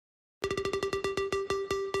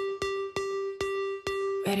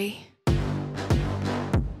Betty.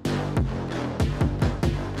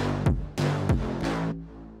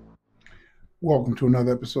 Welcome to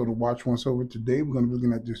another episode of Watch Once Over. Today we're going to be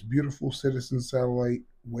looking at this beautiful Citizen Satellite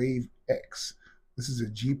Wave X. This is a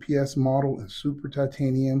GPS model in super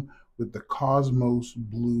titanium with the Cosmos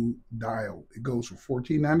blue dial. It goes for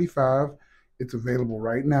 $14.95. It's available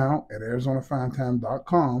right now at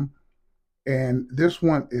ArizonaFineTime.com. And this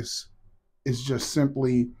one is just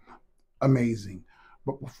simply amazing.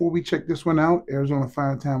 But before we check this one out, Arizona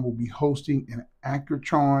Fine Time will be hosting an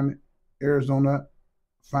Accutron Arizona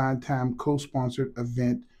Fine Time co-sponsored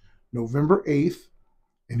event November 8th.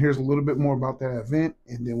 And here's a little bit more about that event,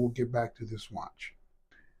 and then we'll get back to this watch.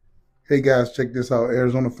 Hey guys, check this out.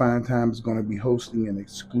 Arizona Fine Time is going to be hosting an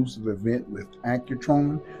exclusive event with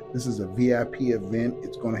Accutron. This is a VIP event.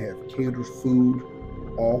 It's going to have catered food,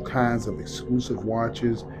 all kinds of exclusive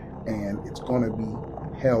watches, and it's going to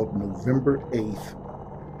be held November 8th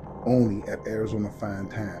only at Arizona Fine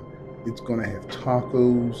Time. It's going to have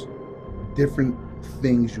tacos, different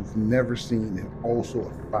things you've never seen, and also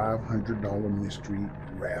a $500 mystery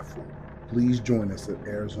raffle. Please join us at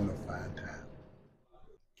Arizona Fine Time.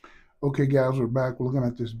 Okay guys, we're back. We're looking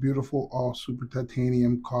at this beautiful all super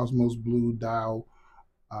titanium Cosmos blue dial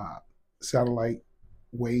satellite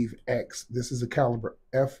Wave X. This is a caliber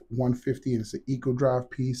F150 and it's an eco drive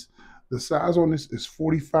piece. The size on this is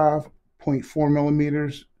 45.4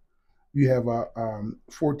 millimeters. You have a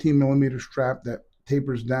 14 millimeter strap that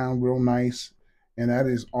tapers down real nice, and that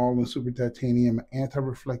is all in super titanium,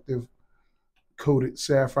 anti-reflective coated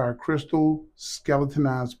sapphire crystal,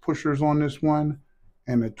 skeletonized pushers on this one,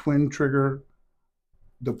 and a twin trigger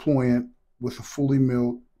deployant with a fully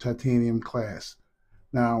milled titanium clasp.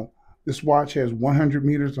 Now, this watch has 100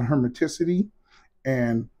 meters of hermeticity,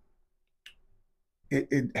 and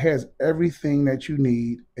it has everything that you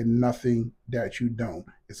need and nothing that you don't.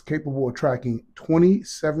 It's capable of tracking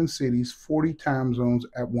 27 cities, 40 time zones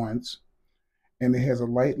at once. And it has a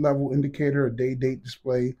light level indicator, a day-date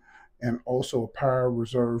display, and also a power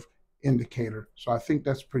reserve indicator. So I think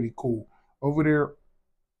that's pretty cool. Over there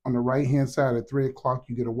on the right-hand side at 3 o'clock,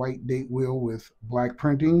 you get a white date wheel with black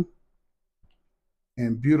printing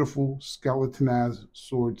and beautiful skeletonized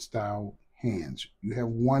sword-style hands. You have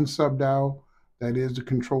one subdial. That is the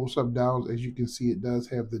control subdials. As you can see, it does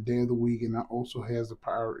have the day of the week, and it also has a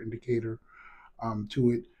power indicator to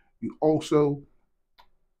it. You also,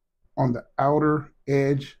 on the outer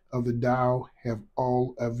edge of the dial, have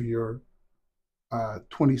all of your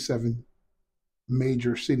 27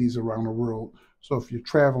 major cities around the world. So if you're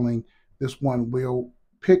traveling, this one will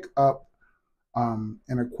pick up and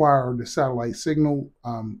acquire the satellite signal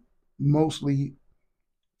mostly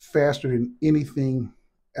faster than anything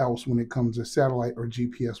else when it comes to satellite or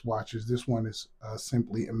GPS watches. This one is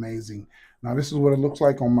simply amazing. Now this is what it looks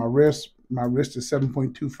like on my wrist. My wrist is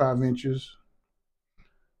 7.25 inches.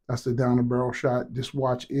 That's the down the barrel shot. This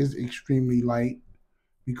watch is extremely light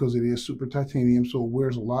because it is super titanium, so it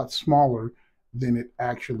wears a lot smaller than it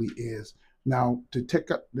actually is. Now to check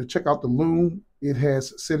out the lume, it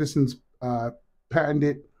has Citizen's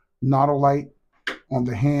patented Nautolite on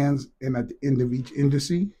the hands and at the end of each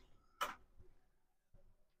indice.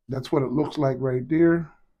 That's what it looks like right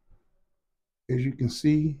there. As you can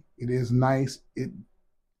see, it is nice. It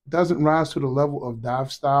doesn't rise to the level of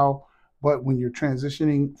dive style, but when you're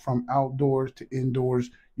transitioning from outdoors to indoors,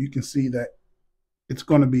 you can see that it's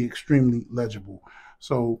going to be extremely legible.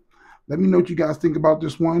 So let me know what you guys think about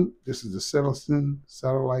this one. This is the Citizen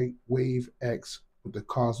Satellite Wave X with the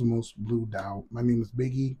Cosmos blue dial. My name is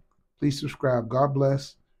Biggie. Please subscribe. God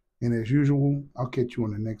bless. And as usual, I'll catch you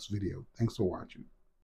on the next video. Thanks for watching.